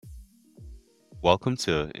Welcome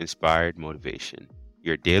to Inspired Motivation,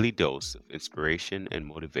 your daily dose of inspiration and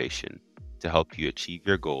motivation to help you achieve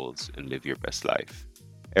your goals and live your best life.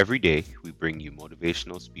 Every day, we bring you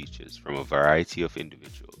motivational speeches from a variety of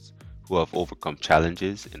individuals who have overcome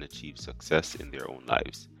challenges and achieved success in their own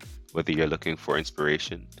lives. Whether you're looking for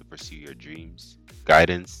inspiration to pursue your dreams,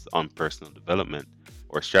 guidance on personal development,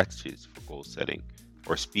 or strategies for goal setting,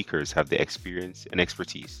 our speakers have the experience and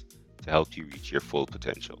expertise to help you reach your full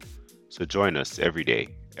potential. So join us every day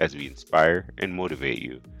as we inspire and motivate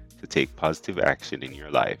you to take positive action in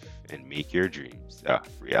your life and make your dreams a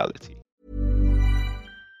reality.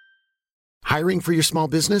 Hiring for your small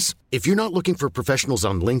business? If you're not looking for professionals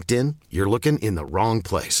on LinkedIn, you're looking in the wrong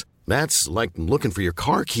place. That's like looking for your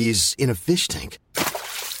car keys in a fish tank.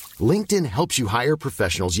 LinkedIn helps you hire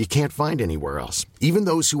professionals you can't find anywhere else, even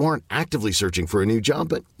those who aren't actively searching for a new job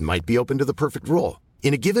but might be open to the perfect role.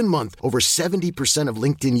 In a given month, over 70% of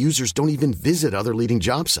LinkedIn users don't even visit other leading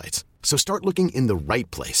job sites. So start looking in the right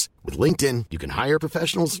place. With LinkedIn, you can hire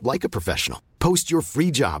professionals like a professional. Post your free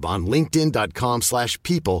job on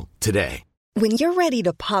linkedin.com/people today. When you're ready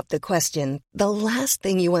to pop the question, the last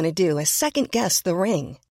thing you want to do is second-guess the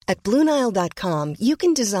ring. At BlueNile.com, you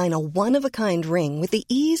can design a one-of-a-kind ring with the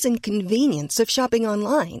ease and convenience of shopping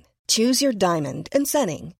online. Choose your diamond and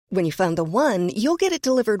setting. When you find the one, you'll get it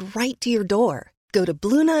delivered right to your door. Go to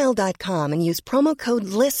BlueNile.com and use promo code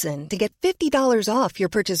LISTEN to get $50 off your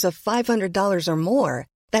purchase of $500 or more.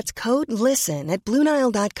 That's code LISTEN at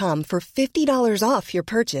BlueNile.com for $50 off your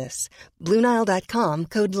purchase. BlueNile.com,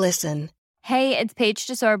 code LISTEN. Hey, it's Paige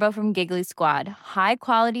DeSorbo from Giggly Squad. High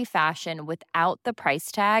quality fashion without the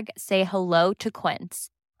price tag. Say hello to Quince.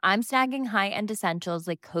 I'm snagging high-end essentials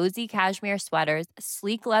like cozy cashmere sweaters,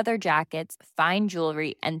 sleek leather jackets, fine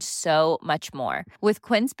jewelry, and so much more. With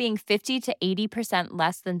Quince being 50 to 80%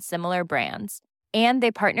 less than similar brands. And they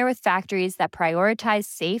partner with factories that prioritize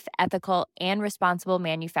safe, ethical, and responsible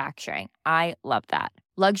manufacturing. I love that.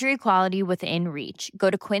 Luxury quality within reach. Go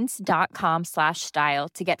to quince.com/style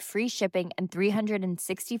to get free shipping and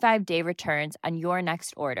 365-day returns on your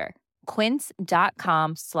next order.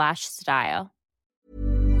 Quince.com/style.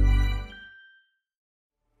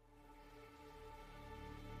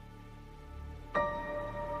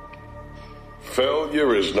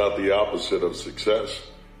 Failure is not the opposite of success.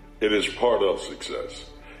 It is part of success.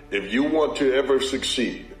 If you want to ever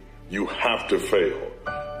succeed, you have to fail.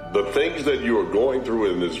 The things that you are going through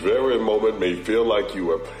in this very moment may feel like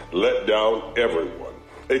you have let down everyone.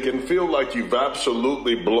 It can feel like you've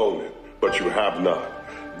absolutely blown it, but you have not.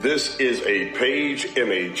 This is a page in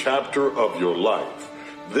a chapter of your life.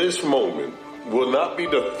 This moment will not be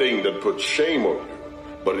the thing that puts shame on you,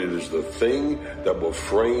 but it is the thing that will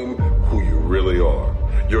frame who you really are,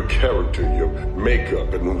 your character, your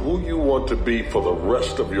makeup, and who you want to be for the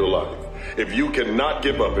rest of your life. If you cannot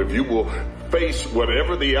give up, if you will face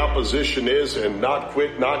whatever the opposition is and not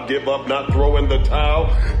quit, not give up, not throw in the towel,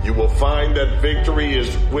 you will find that victory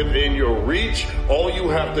is within your reach. All you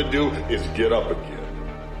have to do is get up again.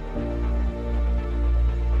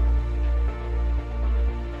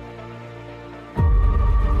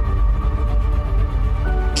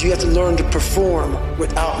 You have to learn to perform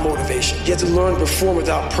without motivation. You have to learn to perform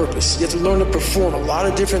without purpose. You have to learn to perform a lot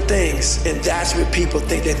of different things. And that's what people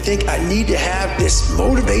think. They think I need to have this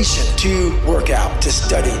motivation to work out, to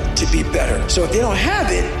study, to be better. So if they don't have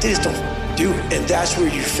it, they just don't do it. And that's where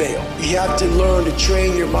you fail. You have to learn to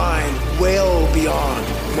train your mind well beyond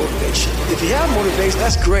motivation. If you have motivation,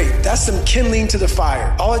 that's great. That's some kindling to the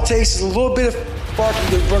fire. All it takes is a little bit of spark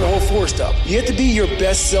to burn the whole forest up. You have to be your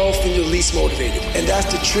best self and your least motivated. And that's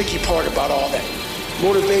the tricky part about all that.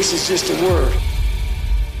 Motivation is just a word.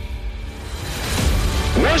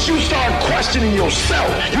 Once you start questioning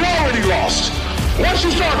yourself, you're already lost. Once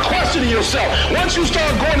you start questioning yourself, once you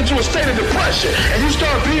start going into a state of depression, and you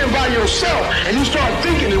start being by yourself, and you start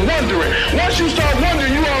thinking and wondering, once you start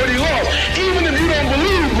wondering, you're already lost. Even if you don't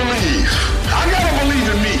believe. I gotta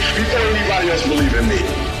believe in me before anybody else believe in me.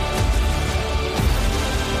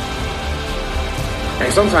 And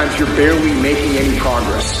sometimes you're barely making any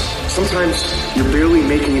progress. Sometimes you're barely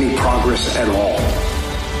making any progress at all.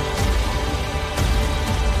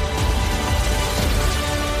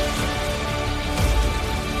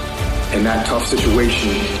 And that tough situation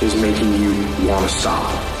is making you want to stop.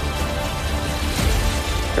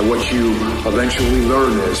 And what you eventually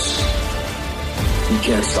learn is you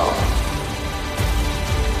can't stop.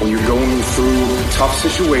 When you're going through tough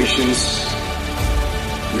situations,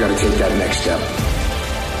 you got to take that next step.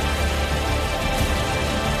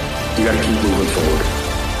 You got to keep moving forward.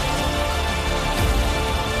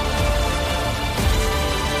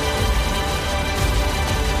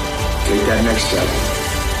 Take that next step.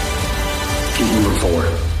 Keep moving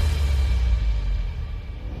forward.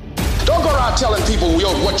 Don't go around telling people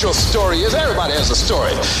what your story is. Everybody has a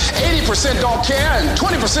story. 80% don't care and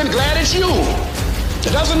 20% glad it's you.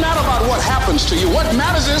 It doesn't matter about what happens to you. What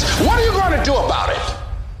matters is, what are you going to do about it?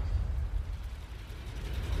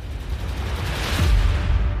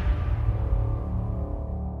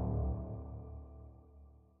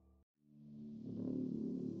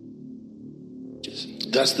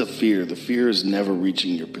 That's the fear. The fear is never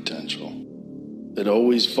reaching your potential. It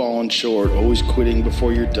always falling short, always quitting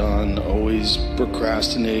before you're done, always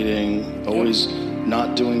procrastinating, always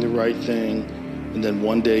not doing the right thing. And then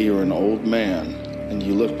one day you're an old man and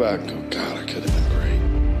you look back and go, God, I could have been great.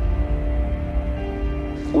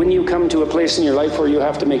 When you come to a place in your life where you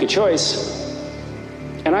have to make a choice,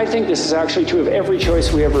 and I think this is actually true of every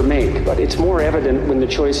choice we ever make, but it's more evident when the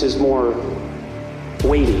choice is more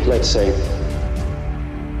weighty, let's say.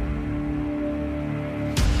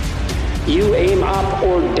 You aim up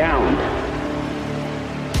or down.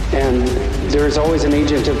 And there's always an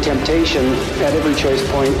agent of temptation at every choice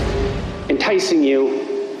point enticing you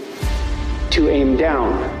to aim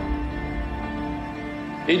down.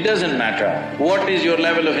 It doesn't matter what is your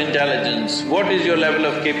level of intelligence, what is your level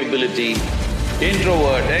of capability,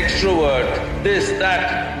 introvert, extrovert, this,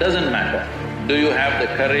 that, doesn't matter. Do you have the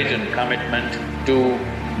courage and commitment to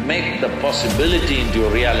make the possibility into a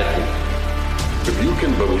reality? If you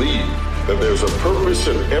can believe that there's a purpose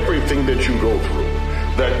in everything that you go through,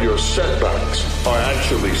 that your setbacks are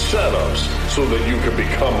actually setups so that you can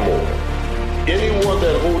become more. Anyone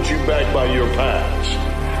that holds you back by your past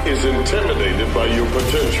is intimidated by your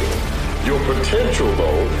potential. Your potential,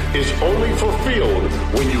 though, is only fulfilled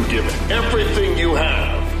when you give everything you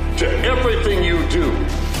have to everything you do,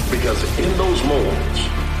 because in those moments,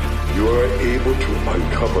 you are able to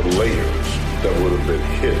uncover layers that would have been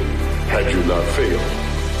hidden had you not failed.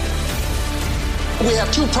 We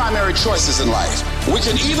have two primary choices in life. We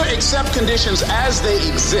can either accept conditions as they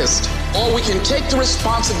exist, or we can take the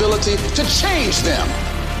responsibility to change them.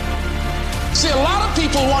 See, a lot of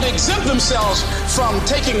people want to exempt themselves from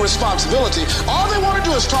taking responsibility. All they want to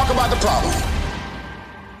do is talk about the problem.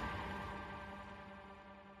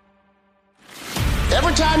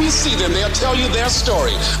 Every time you see them, they'll tell you their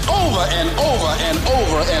story over and over and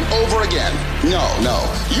over and over again. No.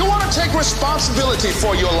 You want to take responsibility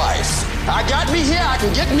for your life. I got me here, I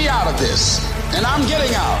can get me out of this. And I'm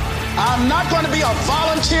getting out. I'm not going to be a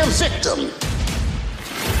volunteer victim.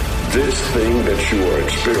 This thing that you are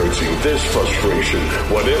experiencing, this frustration,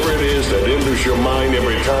 whatever it is that enters your mind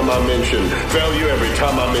every time I mention failure, every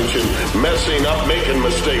time I mention messing up, making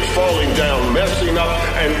mistakes, falling down, messing up,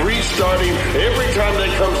 and restarting, every time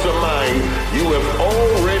that comes to mind, you have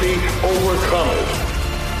already overcome it.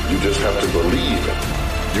 You just have to believe it.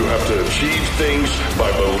 You have to achieve things by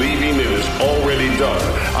believing it is already done.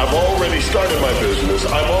 I've already started my business.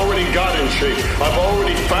 I've already got in shape. I've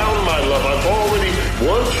already found my love.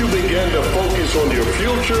 Once you begin to focus on your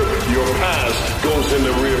future, your past goes in the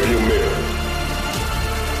rearview mirror.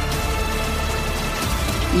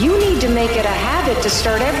 You need to make it a habit to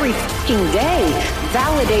start every fucking day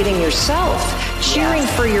validating yourself, cheering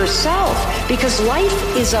for yourself, because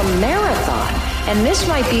life is a marathon. And this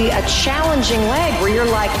might be a challenging leg where you're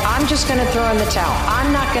like, I'm just going to throw in the towel.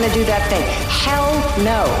 I'm not going to do that thing. Hell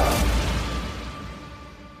no.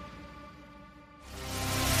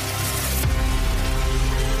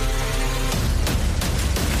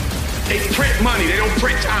 They print money, they don't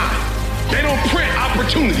print time. They don't print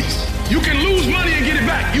opportunities. You can lose money and get it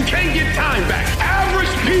back. You can't get time back.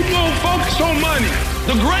 Average people focus on money.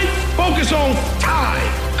 The great focus on time,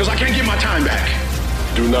 because I can't get my time back.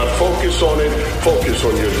 Do not focus on it, focus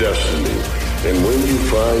on your destiny. And when you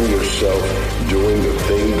find yourself doing the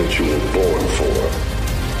thing that you were born for,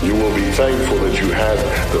 you will be thankful that you had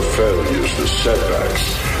the failures, the setbacks,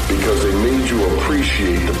 because they made you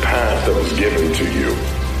appreciate the path that was given to you.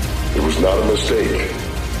 It was not a mistake.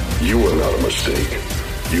 You are not a mistake.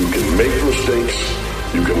 You can make mistakes,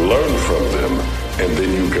 you can learn from them, and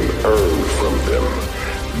then you can earn from them.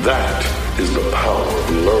 That is the power of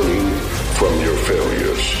learning from your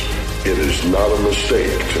failures. It is not a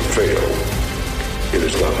mistake to fail. It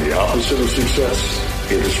is not the opposite of success.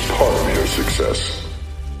 It is part of your success.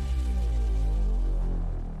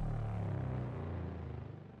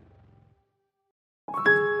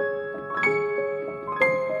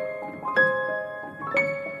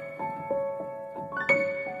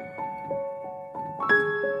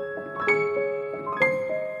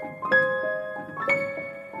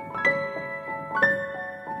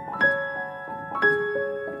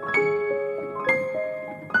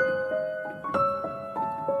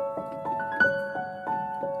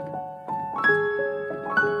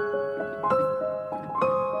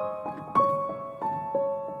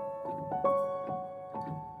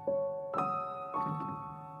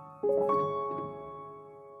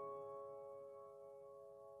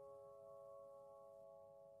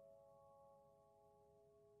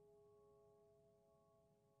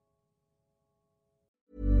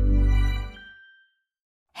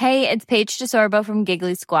 Hey, it's Paige DeSorbo from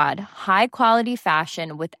Giggly Squad. High quality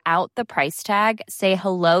fashion without the price tag. Say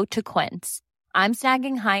hello to Quince. I'm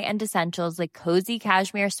snagging high-end essentials like cozy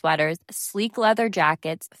cashmere sweaters, sleek leather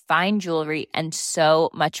jackets, fine jewelry, and so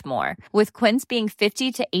much more. With Quince being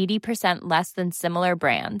 50 to 80% less than similar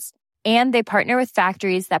brands. And they partner with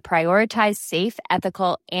factories that prioritize safe,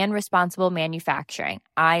 ethical, and responsible manufacturing.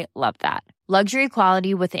 I love that. Luxury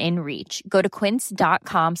quality within reach. Go to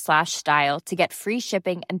quince.com/style to get free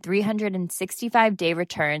shipping and 365-day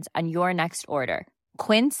returns on your next order.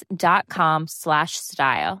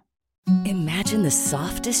 Quince.com/style. Imagine the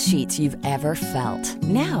softest sheets you've ever felt.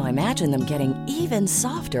 Now imagine them getting even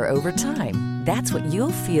softer over time. That's what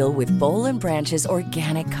you'll feel with Boll & Branch's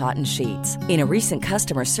organic cotton sheets. In a recent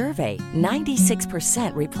customer survey,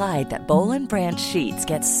 96% replied that Boll & Branch sheets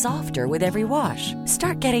get softer with every wash.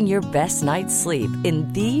 Start getting your best night's sleep in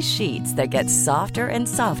these sheets that get softer and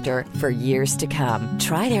softer for years to come.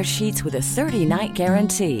 Try their sheets with a 30-night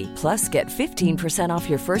guarantee. Plus, get 15% off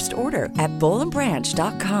your first order at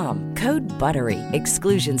bollandbranch.com. Code BUTTERY.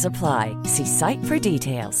 Exclusions apply. See site for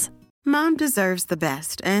details. Mom deserves the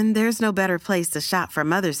best, and there's no better place to shop for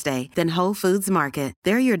Mother's Day than Whole Foods Market.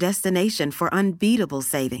 They're your destination for unbeatable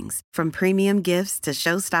savings, from premium gifts to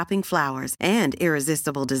show-stopping flowers and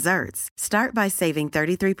irresistible desserts. Start by saving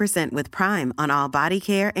 33% with Prime on all body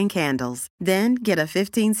care and candles. Then get a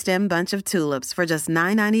 15-stem bunch of tulips for just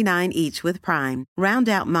 $9.99 each with Prime. Round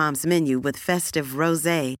out Mom's menu with festive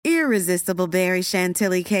rosé, irresistible berry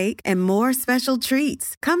chantilly cake, and more special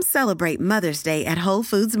treats. Come celebrate Mother's Day at Whole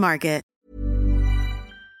Foods Market.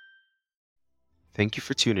 Thank you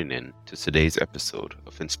for tuning in to today's episode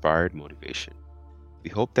of Inspired Motivation. We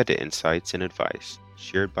hope that the insights and advice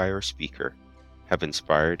shared by our speaker have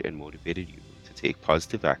inspired and motivated you to take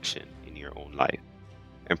positive action in your own life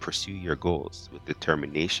and pursue your goals with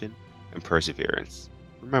determination and perseverance.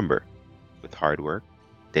 Remember, with hard work,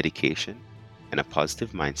 dedication, and a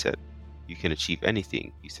positive mindset, you can achieve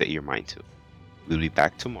anything you set your mind to. We'll be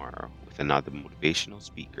back tomorrow with another motivational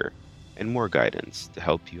speaker and more guidance to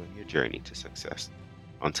help you on your journey to success.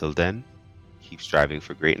 Until then, keep striving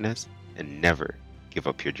for greatness and never give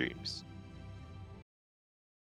up your dreams.